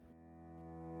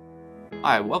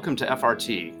Hi, welcome to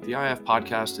FRT, the IF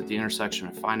podcast at the intersection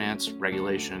of finance,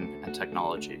 regulation, and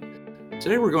technology.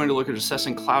 Today we're going to look at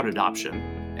assessing cloud adoption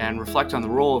and reflect on the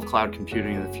role of cloud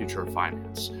computing in the future of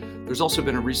finance. There's also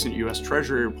been a recent US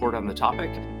Treasury Report on the topic,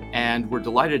 and we're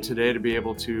delighted today to be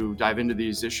able to dive into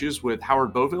these issues with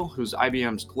Howard Boville, who's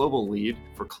IBM's global lead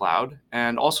for cloud,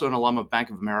 and also an alum of Bank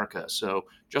of America. So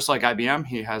just like IBM,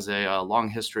 he has a long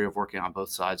history of working on both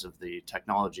sides of the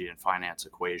technology and finance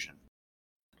equation.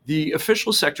 The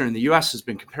official sector in the US has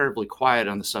been comparatively quiet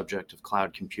on the subject of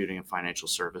cloud computing and financial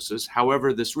services.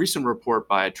 However, this recent report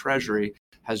by Treasury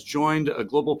has joined a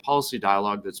global policy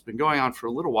dialogue that's been going on for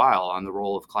a little while on the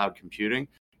role of cloud computing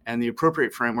and the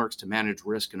appropriate frameworks to manage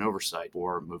risk and oversight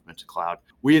for movement to cloud.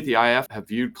 We at the IF have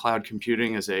viewed cloud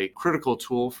computing as a critical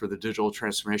tool for the digital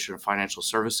transformation of financial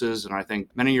services, and I think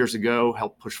many years ago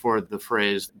helped push forward the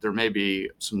phrase, there may be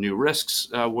some new risks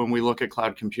when we look at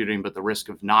cloud computing, but the risk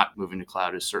of not moving to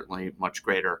cloud is certainly much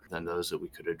greater than those that we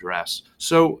could address.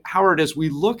 So Howard, as we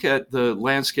look at the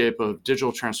landscape of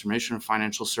digital transformation of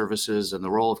financial services and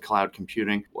the role of cloud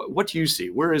computing, what do you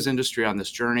see? Where is industry on this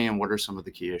journey, and what are some of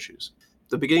the key issues?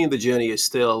 The beginning of the journey is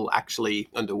still actually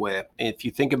underway. If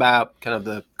you think about kind of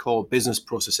the core business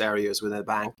process areas within a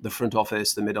bank, the front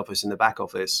office, the mid office, and the back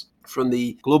office, from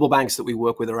the global banks that we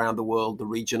work with around the world, the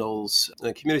regionals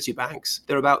and community banks,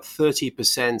 they're about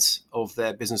 30% of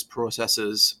their business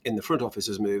processes in the front office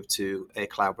has moved to a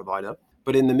cloud provider.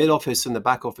 But in the mid office and the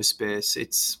back office space,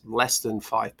 it's less than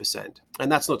 5%. And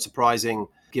that's not surprising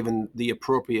given the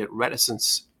appropriate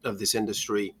reticence of this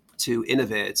industry to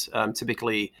innovate,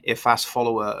 typically a fast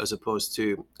follower as opposed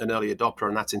to an early adopter,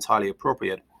 and that's entirely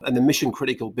appropriate. And the mission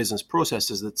critical business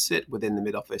processes that sit within the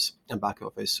mid office and back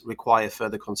office require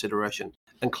further consideration.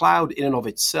 And cloud in and of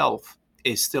itself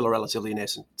is still a relatively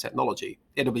nascent technology.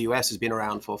 AWS has been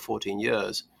around for 14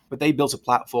 years, but they built a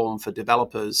platform for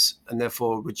developers and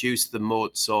therefore reduced the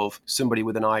moats of somebody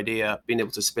with an idea being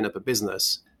able to spin up a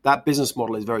business. That business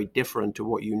model is very different to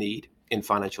what you need in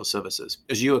financial services.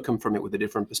 Azure come from it with a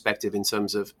different perspective in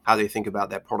terms of how they think about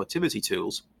their productivity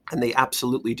tools. And they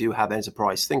absolutely do have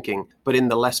enterprise thinking, but in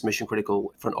the less mission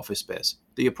critical front office space.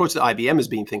 The approach that IBM has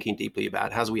been thinking deeply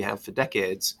about, as we have for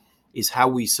decades, is how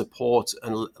we support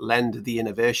and lend the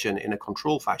innovation in a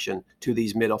control fashion to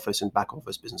these mid-office and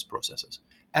back-office business processes.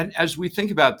 And as we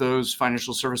think about those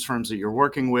financial service firms that you're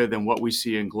working with and what we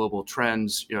see in global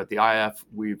trends, at the IF,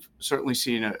 we've certainly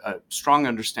seen a strong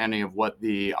understanding of what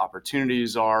the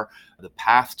opportunities are, the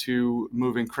path to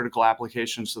moving critical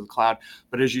applications to the cloud.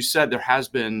 But as you said, there has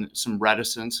been some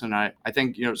reticence. And I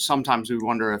think, sometimes we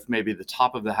wonder if maybe the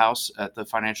top of the house at the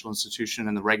financial institution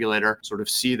and the regulator sort of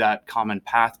see that common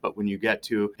path. But when you get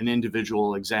to an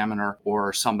individual examiner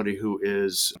or somebody who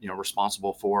is,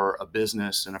 responsible for a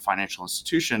business and a financial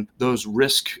institution, those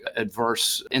risk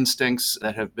adverse instincts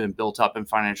that have been built up in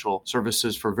financial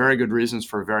services for very good reasons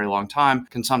for a very long time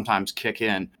can sometimes kick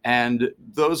in. And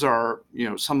those are,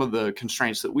 some of the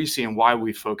constraints that we see and why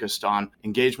we focused on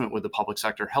engagement with the public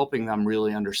sector, helping them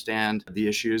really understand the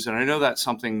issues. And I know that's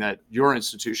something that your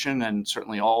institution and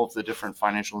certainly all of the different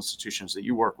financial institutions that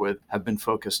you work with have been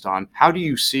focused on. How do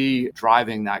you see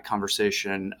driving that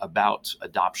conversation about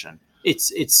adoption?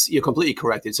 You're completely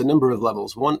correct. It's a number of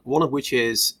levels. One of which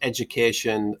is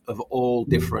education of all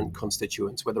different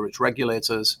constituents, whether it's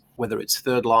regulators, whether it's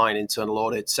third line internal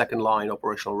audit, second line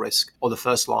operational risk, or the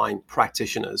first line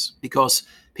practitioners, because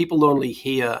people only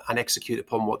hear and execute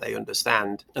upon what they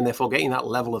understand, and therefore getting that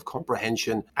level of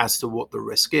comprehension as to what the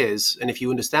risk is. And if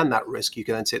you understand that risk, you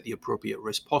can then take the appropriate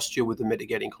risk posture with the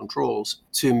mitigating controls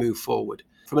to move forward.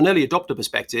 From an early adopter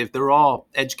perspective, there are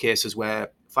edge cases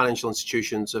where financial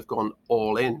institutions have gone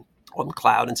all in on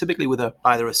cloud, and typically with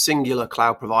either a singular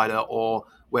cloud provider or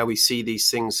where we see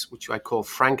these things, which I call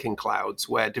Franken clouds,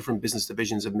 where different business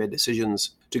divisions have made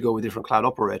decisions to go with different cloud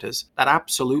operators. That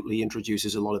absolutely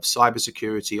introduces a lot of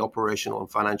cybersecurity, operational and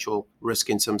financial risk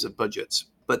in terms of budgets.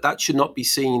 But that should not be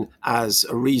seen as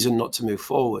a reason not to move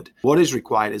forward. What is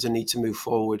required is a need to move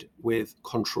forward with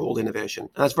controlled innovation.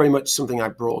 And that's very much something I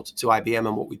brought to IBM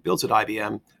and what we built at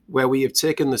IBM, where we have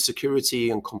taken the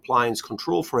security and compliance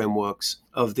control frameworks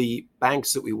of the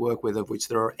banks that we work with, of which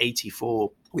there are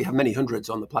 84. We have many hundreds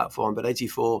on the platform, but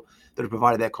 84 that have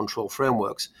provided their control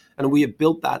frameworks. And we have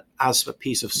built that as a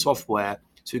piece of software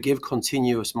to give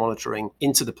continuous monitoring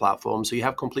into the platform. So you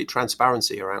have complete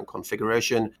transparency around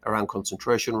configuration, around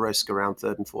concentration risk, around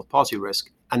third and fourth party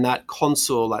risk. And that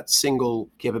console, that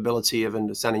single capability of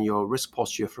understanding your risk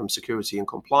posture from security and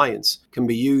compliance can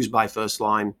be used by first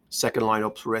line, second line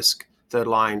ops risk, third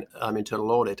line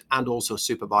internal audit, and also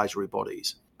supervisory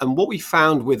bodies. And what we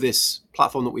found with this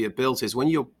platform that we have built is when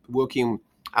you're working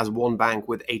as one bank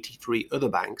with 83 other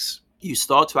banks, you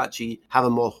start to actually have a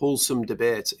more wholesome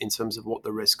debate in terms of what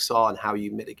the risks are and how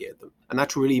you mitigate them. And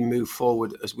that's really moved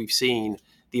forward as we've seen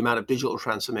the amount of digital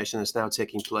transformation that's now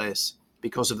taking place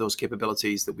because of those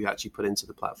capabilities that we actually put into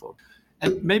the platform.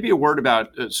 And maybe a word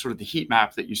about sort of the heat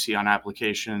map that you see on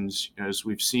applications. As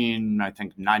we've seen, I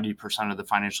think 90% of the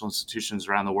financial institutions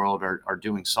around the world are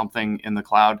doing something in the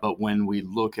cloud. But when we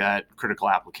look at critical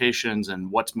applications and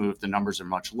what's moved, the numbers are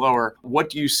much lower. What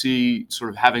do you see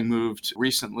sort of having moved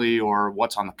recently, or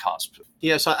what's on the cusp?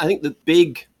 Yeah, so I think the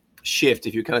big shift,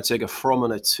 if you kind of take a from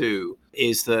and a to,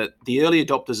 is that the early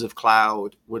adopters of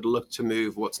cloud would look to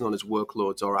move what's known as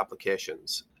workloads or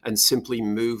applications and simply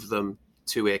move them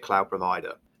to a cloud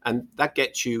provider. And that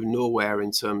gets you nowhere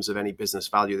in terms of any business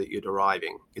value that you're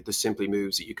deriving. It just simply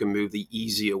moves that you can move the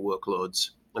easier workloads,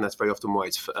 and that's very often why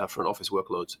it's front office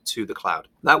workloads, to the cloud.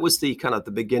 That was the kind of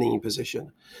the beginning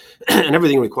position. And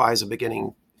everything requires a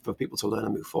beginning for people to learn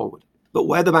and move forward. But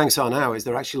where the banks are now is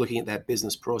they're actually looking at their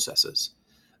business processes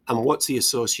and what's the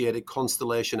associated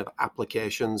constellation of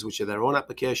applications, which are their own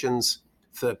applications,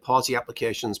 third-party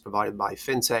applications provided by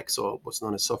fintechs or what's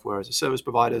known as software as a service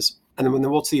providers, and then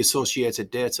what's the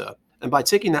associated data. And by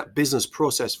taking that business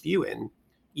process view in,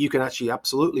 you can actually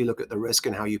absolutely look at the risk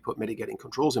and how you put mitigating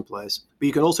controls in place. But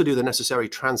you can also do the necessary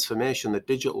transformation, the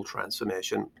digital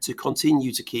transformation, to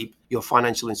continue to keep your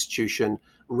financial institution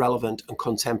relevant and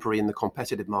contemporary in the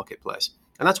competitive marketplace.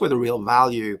 And that's where the real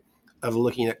value of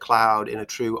looking at cloud in a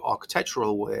true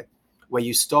architectural way, where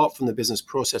you start from the business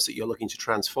process that you're looking to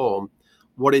transform,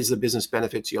 what is the business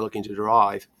benefits you're looking to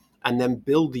derive, and then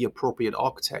build the appropriate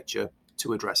architecture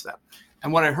to address that.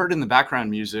 And what I heard in the background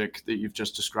music that you've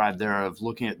just described there of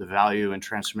looking at the value and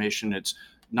transformation, it's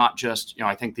not just,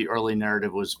 I think the early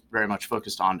narrative was very much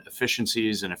focused on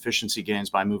efficiencies and efficiency gains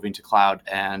by moving to cloud.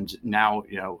 And now,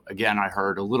 again, I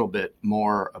heard a little bit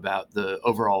more about the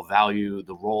overall value,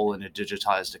 the role in a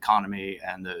digitized economy,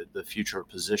 and the future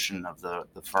position of the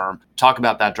firm. Talk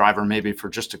about that driver maybe for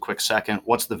just a quick second.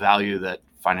 What's the value that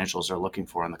financials are looking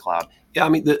for in the cloud? Yeah, I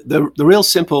mean, the real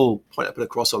simple point I put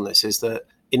across on this is that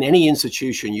in any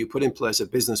institution, you put in place a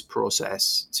business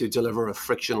process to deliver a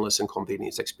frictionless and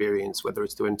convenience experience, whether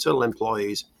it's to internal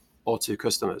employees or to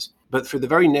customers. But through the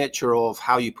very nature of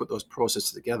how you put those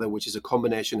processes together, which is a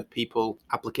combination of people,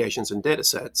 applications, and data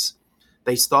sets,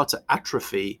 they start to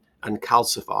atrophy and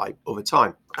calcify over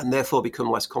time and therefore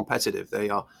become less competitive. They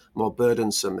are more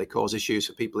burdensome. They cause issues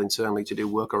for people internally to do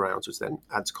workarounds, which then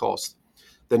adds cost.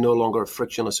 They're no longer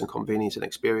frictionless and convenient in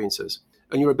experiences.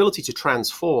 And your ability to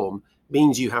transform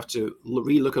means you have to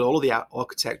relook at all of the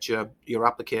architecture, your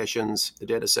applications, the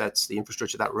data sets, the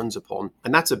infrastructure that runs upon.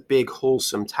 And that's a big,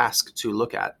 wholesome task to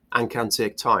look at and can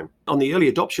take time. On the early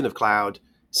adoption of cloud,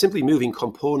 simply moving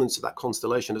components of that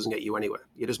constellation doesn't get you anywhere.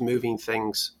 You're just moving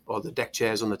things, or the deck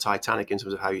chairs on the Titanic, in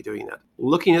terms of how you're doing that.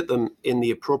 Looking at them in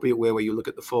the appropriate way, where you look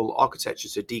at the full architecture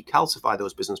to decalcify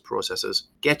those business processes,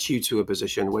 gets you to a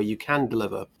position where you can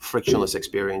deliver frictionless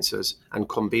experiences and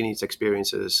convenience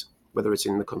experiences, whether it's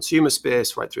in the consumer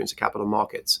space, right through into capital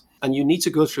markets. And you need to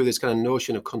go through this kind of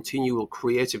notion of continual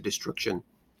creative destruction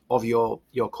of your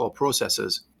core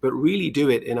processes, but really do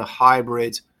it in a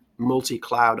hybrid,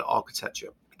 multi-cloud architecture.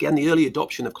 Again, the early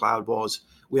adoption of cloud was,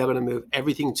 we are going to move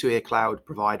everything to a cloud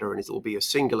provider, and it will be a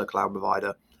singular cloud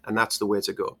provider, and that's the way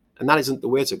to go. And that isn't the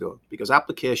way to go, because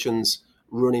applications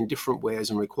run in different ways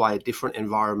and require different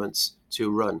environments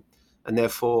to run. And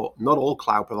therefore, not all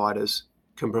cloud providers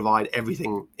can provide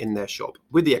everything in their shop,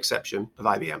 with the exception of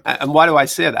IBM. And why do I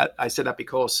say that? I say that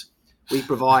because we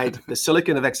provide the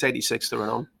silicon of x86 to run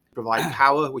on, provide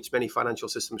power, which many financial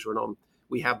systems run on.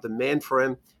 We have the mainframe,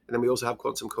 and then we also have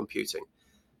quantum computing.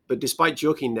 But despite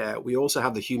joking there, we also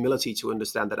have the humility to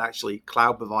understand that actually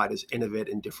cloud providers innovate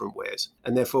in different ways.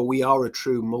 And therefore, we are a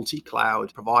true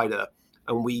multi-cloud provider,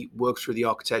 and we work through the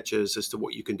architectures as to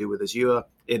what you can do with Azure,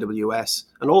 AWS,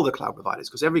 and all the cloud providers,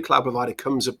 because every cloud provider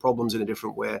comes at problems in a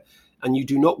different way, and you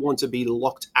do not want to be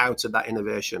locked out of that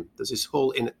innovation. There's this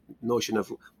whole notion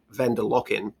of vendor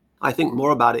lock-in. I think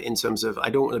more about it in terms of, I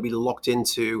don't want to be locked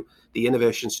into the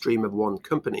innovation stream of one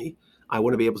company. I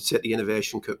want to be able to take the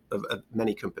innovation of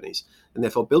many companies. And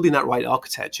therefore, building that right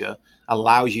architecture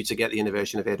allows you to get the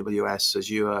innovation of AWS,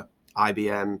 Azure,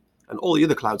 IBM, and all the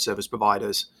other cloud service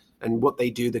providers, and what they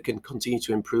do that can continue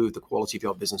to improve the quality of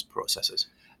your business processes.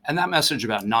 And that message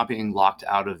about not being locked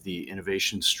out of the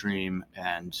innovation stream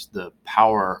and the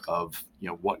power of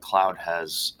what cloud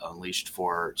has unleashed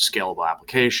for scalable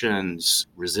applications,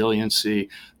 resiliency,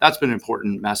 that's been an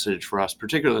important message for us,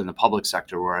 particularly in the public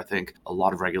sector, where I think a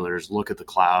lot of regulators look at the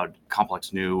cloud,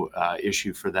 complex new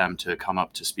issue for them to come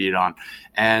up to speed on.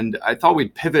 And I thought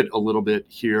we'd pivot a little bit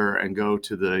here and go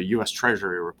to the US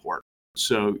Treasury Report.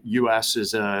 So US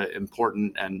is an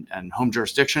important and home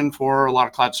jurisdiction for a lot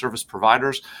of cloud service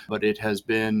providers, but it has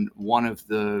been one of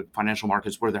the financial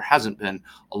markets where there hasn't been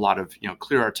a lot of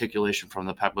clear articulation from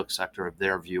the public sector of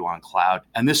their view on cloud.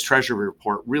 And this Treasury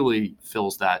Report really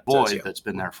fills that void that's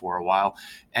been there for a while.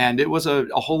 And it was a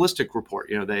holistic report.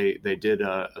 They did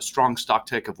a strong stock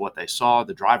take of what they saw,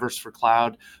 the drivers for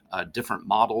cloud, different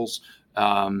models.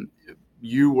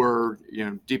 You were,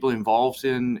 deeply involved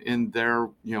in their,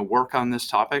 work on this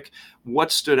topic.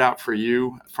 What stood out for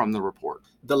you from the report?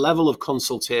 The level of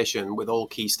consultation with all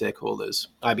key stakeholders,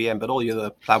 IBM, but all the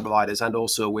other cloud providers, and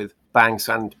also with banks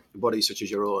and bodies such as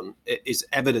your own, is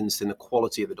evidenced in the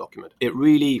quality of the document. It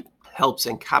really helps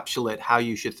encapsulate how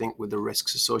you should think with the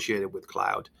risks associated with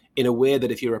cloud in a way that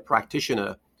if you're a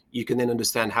practitioner, you can then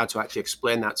understand how to actually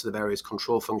explain that to the various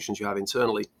control functions you have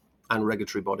internally and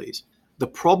regulatory bodies. The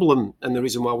problem, and the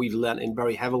reason why we've lent in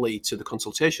very heavily to the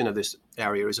consultation of this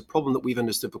area, is a problem that we've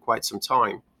understood for quite some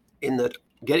time, in that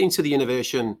getting to the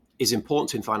innovation is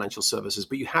important in financial services,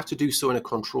 but you have to do so in a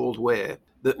controlled way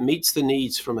that meets the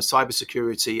needs from a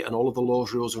cybersecurity and all of the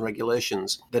laws, rules, and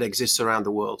regulations that exist around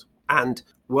the world. And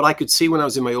what I could see when I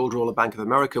was in my old role at Bank of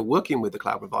America working with the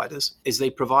cloud providers is they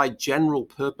provide general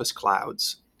purpose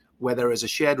clouds where there is a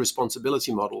shared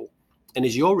responsibility model, and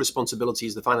is your responsibility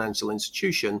as the financial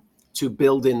institution to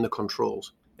build in the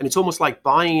controls. And it's almost like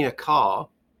buying a car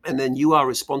and then you are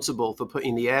responsible for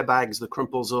putting the airbags, the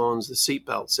crumple zones, the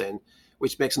seatbelts in,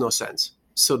 which makes no sense.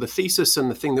 So the thesis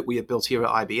and the thing that we have built here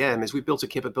at IBM is we built a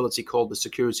capability called the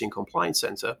Security and Compliance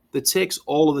Center that takes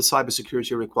all of the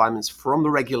cybersecurity requirements from the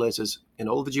regulators in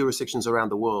all of the jurisdictions around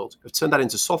the world, have turned that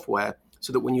into software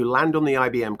so that when you land on the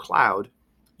IBM cloud,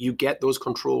 you get those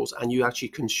controls and you actually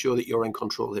can show that you're in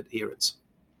control adherence.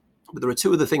 But there are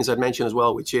two other things I'd mention as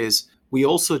well, which is we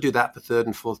also do that for third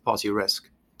and fourth party risk.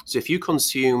 So if you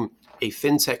consume a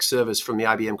fintech service from the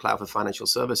IBM Cloud for Financial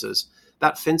Services,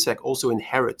 that fintech also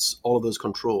inherits all of those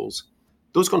controls.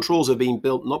 Those controls are being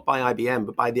built not by IBM,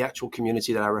 but by the actual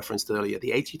community that I referenced earlier,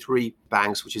 the 83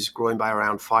 banks, which is growing by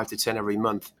around 5 to 10 every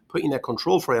month, putting their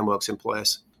control frameworks in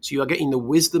place. So you are getting the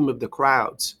wisdom of the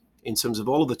crowds in terms of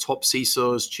all of the top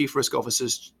CISOs, chief risk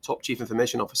officers, top chief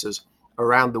information officers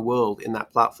around the world in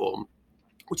that platform,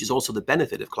 which is also the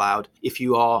benefit of cloud. If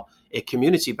you are a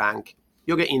community bank,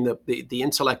 you're getting the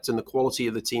intellect and the quality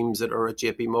of the teams that are at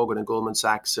JP Morgan and Goldman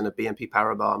Sachs and at BNP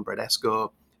Paribas and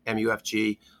Bradesco,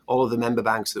 MUFG, all of the member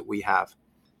banks that we have.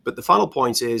 But the final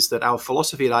point is that our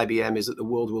philosophy at IBM is that the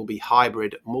world will be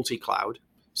hybrid, multi-cloud.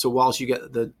 So whilst you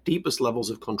get the deepest levels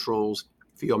of controls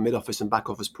for your mid-office and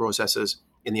back-office processes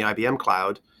in the IBM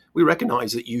cloud, we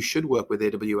recognize that you should work with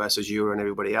AWS, Azure, and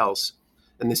everybody else.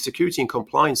 And the Security and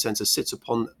Compliance Center sits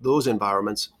upon those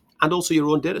environments and also your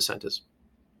own data centers.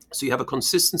 So you have a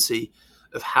consistency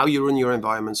of how you run your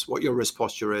environments, what your risk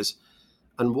posture is.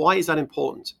 And why is that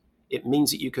important? It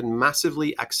means that you can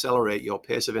massively accelerate your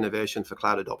pace of innovation for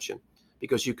cloud adoption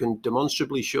because you can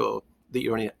demonstrably show that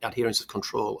you're in adherence of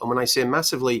control. And when I say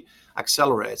massively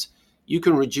accelerate, you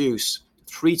can reduce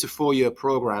 3 to 4 year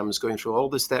programs going through all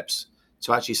the steps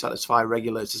to actually satisfy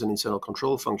regulators and internal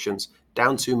control functions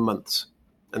down to months.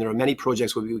 And there are many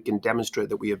projects where we can demonstrate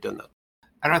that we have done that.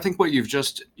 And I think what you've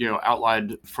just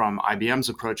outlined from IBM's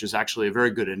approach is actually a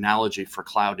very good analogy for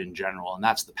cloud in general. And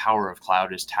that's the power of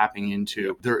cloud, is tapping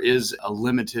into, there is a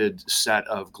limited set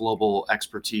of global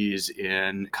expertise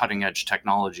in cutting edge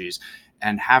technologies,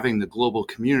 and having the global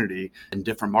community in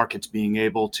different markets being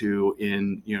able to,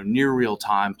 in near real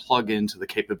time, plug into the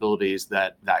capabilities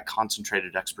that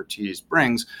concentrated expertise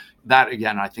brings. That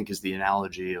again, I think, is the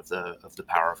analogy of the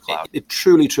power of cloud. It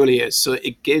truly, truly is. So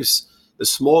it gives the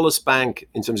smallest bank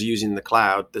in terms of using the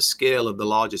cloud the scale of the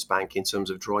largest bank in terms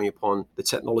of drawing upon the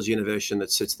technology innovation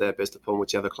that sits there based upon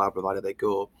whichever cloud provider they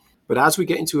go. But as we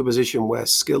get into a position where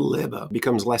skilled labor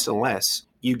becomes less and less,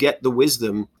 you get the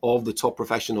wisdom of the top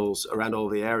professionals around all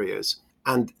the areas.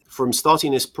 And from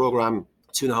starting this program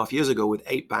 2.5 years ago with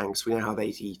 8 banks, we now have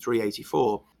 83,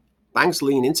 84. Banks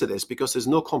lean into this because there's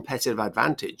no competitive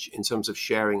advantage in terms of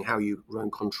sharing how you run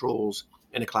controls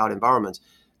in a cloud environment.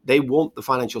 They want the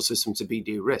financial system to be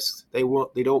de-risked. They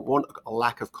don't want a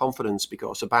lack of confidence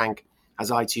because a bank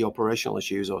has IT operational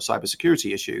issues or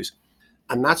cybersecurity issues.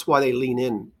 And that's why they lean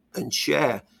in and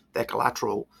share their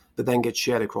collateral that then gets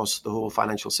shared across the whole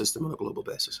financial system on a global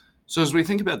basis. So as we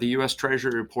think about the US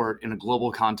Treasury Report in a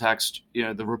global context,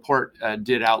 the report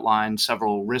did outline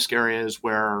several risk areas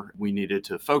where we needed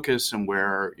to focus and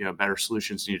where better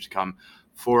solutions needed to come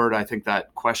forward. I think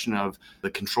that question of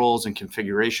the controls and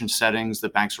configuration settings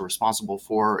that banks are responsible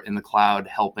for in the cloud,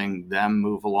 helping them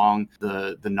move along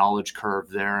the knowledge curve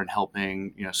there and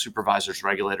helping supervisors,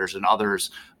 regulators, and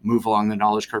others move along the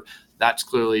knowledge curve. That's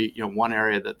clearly one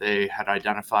area that they had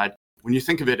identified. When you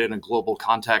think of it in a global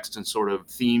context and sort of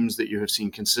themes that you have seen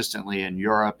consistently in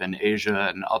Europe and Asia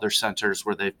and other centers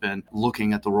where they've been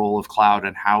looking at the role of cloud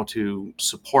and how to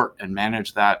support and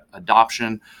manage that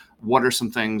adoption, what are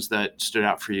some things that stood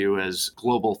out for you as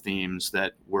global themes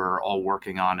that we're all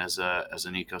working on as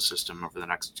an ecosystem over the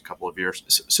next couple of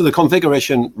years? So the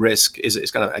configuration risk is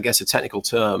kind of, I guess, a technical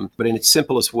term, but in its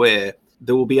simplest way,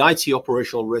 there will be IT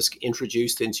operational risk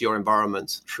introduced into your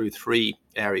environment through three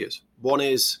areas. One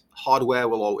is hardware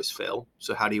will always fail.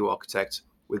 So how do you architect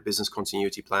with business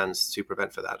continuity plans to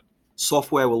prevent for that?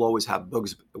 Software will always have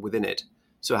bugs within it.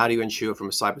 So how do you ensure from a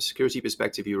cybersecurity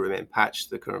perspective you remain patched to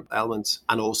the current elements,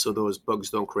 and also those bugs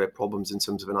don't create problems in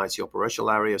terms of an IT operational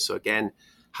area? So again,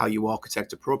 how you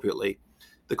architect appropriately.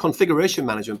 The configuration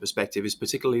management perspective is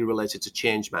particularly related to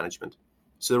change management.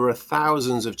 So there are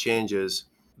thousands of changes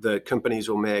that companies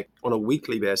will make on a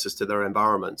weekly basis to their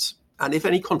environments. And if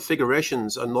any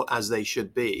configurations are not as they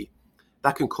should be,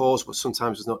 that can cause what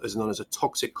sometimes is known as a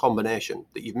toxic combination,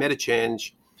 that you've made a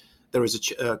change, there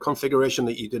is a configuration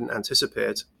that you didn't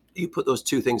anticipate, you put those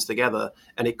two things together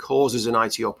and it causes an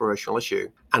IT operational issue.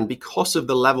 And because of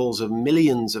the levels of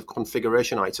millions of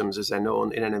configuration items, as they're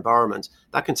known in an environment,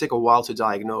 that can take a while to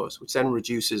diagnose, which then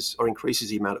reduces or increases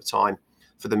the amount of time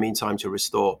for the meantime to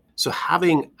restore. So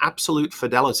having absolute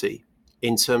fidelity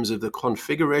in terms of the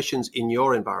configurations in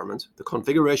your environment, the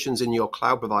configurations in your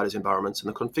cloud providers' environments, and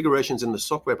the configurations in the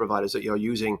software providers that you're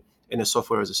using in a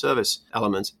software as a service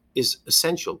element is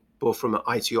essential, both from an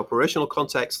IT operational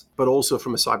context, but also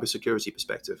from a cybersecurity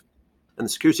perspective. And the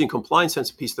security and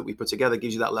compliance piece that we put together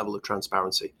gives you that level of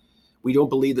transparency. We don't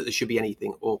believe that there should be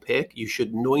anything opaque. You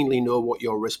should knowingly know what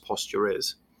your risk posture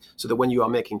is, so that when you are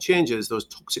making changes, those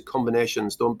toxic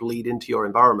combinations don't bleed into your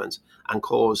environment and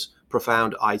cause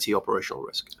profound IT operational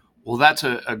risk. Well, that's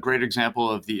a great example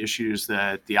of the issues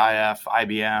that the IF,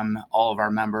 IBM, all of our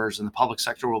members and the public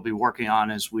sector will be working on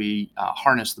as we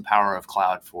harness the power of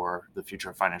cloud for the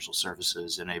future of financial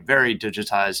services in a very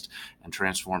digitized and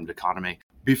transformed economy.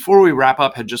 Before we wrap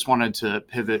up, I just wanted to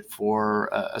pivot for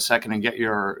a second and get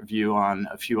your view on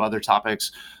a few other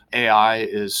topics. AI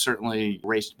is certainly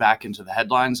raced back into the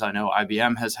headlines. I know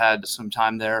IBM has had some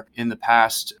time there in the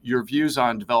past. Your views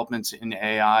on developments in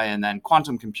AI and then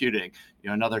quantum computing,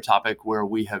 another topic where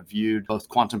we have viewed both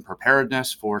quantum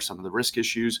preparedness for some of the risk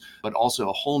issues, but also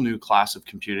a whole new class of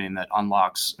computing that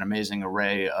unlocks an amazing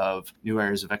array of new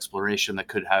areas of exploration that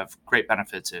could have great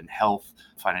benefits in health,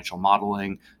 financial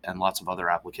modeling, and lots of other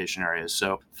application areas.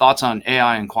 So thoughts on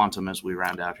AI and quantum as we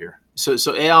round out here? So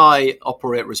AI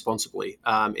operate responsibly.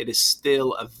 It is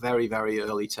still a very, very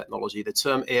early technology. The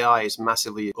term AI is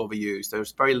massively overused.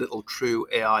 There's very little true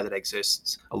AI that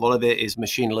exists. A lot of it is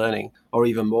machine learning, or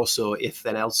even more so if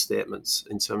then else statements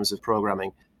in terms of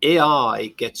programming.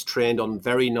 AI gets trained on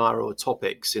very narrow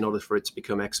topics in order for it to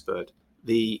become expert.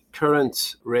 The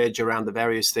current rage around the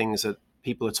various things that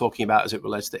people are talking about as it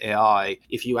relates to AI,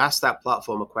 if you ask that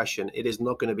platform a question, it is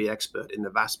not going to be expert in the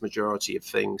vast majority of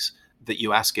things that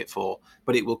you ask it for,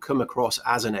 but it will come across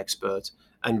as an expert,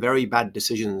 and very bad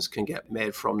decisions can get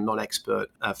made from non-expert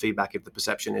feedback if the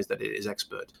perception is that it is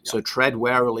expert. Yeah. So tread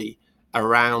warily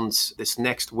around this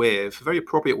next wave, very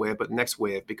appropriate wave, but next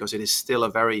wave, because it is still a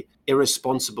very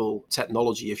irresponsible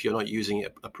technology if you're not using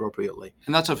it appropriately.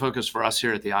 And that's a focus for us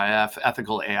here at the IF,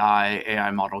 ethical AI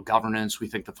model governance. We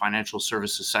think the financial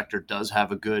services sector does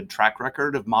have a good track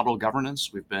record of model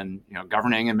governance. We've been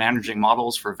governing and managing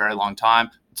models for a very long time.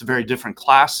 It's a very different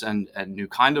class and new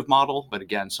kind of model, but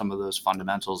again, some of those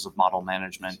fundamentals of model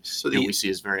management we see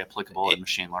as very applicable in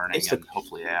machine learning and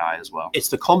hopefully AI as well. It's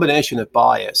the combination of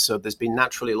bias. So there's been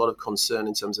naturally a lot of concern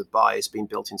in terms of bias being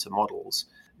built into models,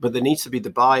 but there needs to be the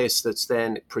bias that's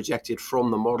then projected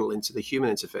from the model into the human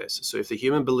interface. So if the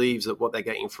human believes that what they're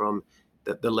getting from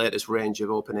the latest range of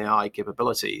OpenAI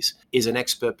capabilities is an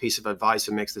expert piece of advice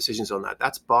and makes decisions on that,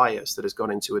 that's bias that has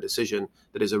gone into a decision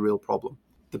that is a real problem.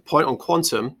 The point on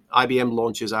quantum, IBM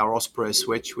launches our Osprey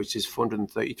switch, which is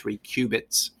 433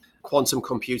 qubits. Quantum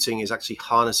computing is actually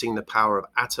harnessing the power of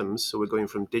atoms. So we're going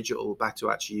from digital back to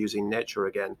actually using nature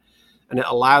again. And it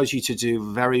allows you to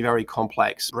do very, very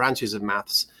complex branches of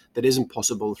maths that isn't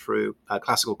possible through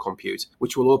classical compute,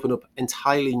 which will open up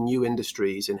entirely new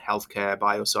industries in healthcare,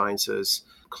 biosciences,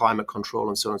 climate control,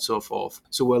 and so on and so forth.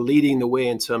 So we're leading the way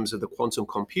in terms of the quantum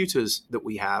computers that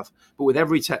we have. But with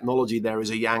every technology, there is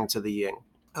a yang to the yin.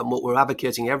 And what we're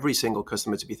advocating every single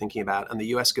customer to be thinking about, and the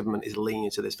US government is leaning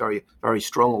into this very, very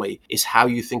strongly, is how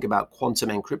you think about quantum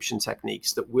encryption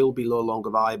techniques that will be no longer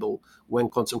viable when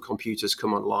quantum computers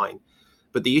come online.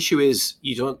 But the issue is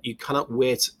you cannot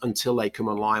wait until they come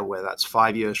online, whether that's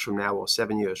 5 years from now or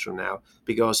 7 years from now,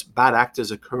 because bad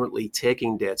actors are currently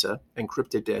taking data,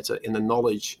 encrypted data, in the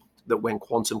knowledge that when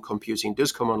quantum computing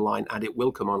does come online, and it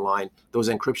will come online, those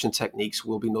encryption techniques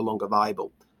will be no longer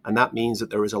viable. And that means that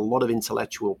there is a lot of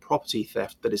intellectual property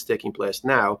theft that is taking place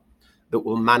now that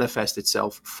will manifest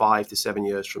itself 5 to 7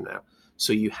 years from now.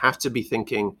 So you have to be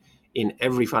thinking in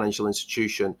every financial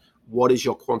institution, what is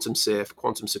your quantum safe,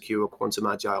 quantum secure, quantum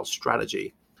agile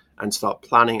strategy, and start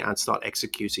planning and start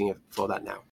executing for that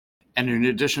now. And in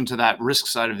addition to that risk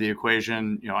side of the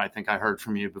equation, I think I heard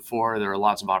from you before, there are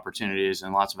lots of opportunities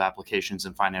and lots of applications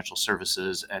in financial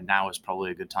services. And now is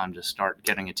probably a good time to start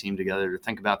getting a team together to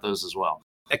think about those as well.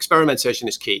 Experimentation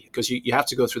is key because you have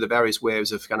to go through the various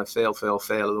waves of kind of fail,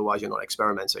 otherwise you're not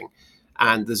experimenting.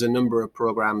 And there's a number of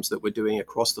programs that we're doing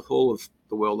across the whole of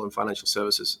the world on financial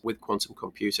services with quantum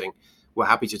computing. We're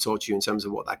happy to talk to you in terms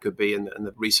of what that could be and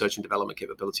the research and development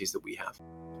capabilities that we have.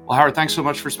 Well, Howard, thanks so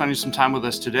much for spending some time with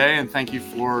us today. And thank you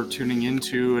for tuning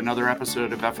into another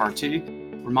episode of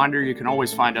FRT. Reminder, you can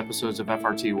always find episodes of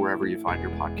FRT wherever you find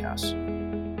your podcasts.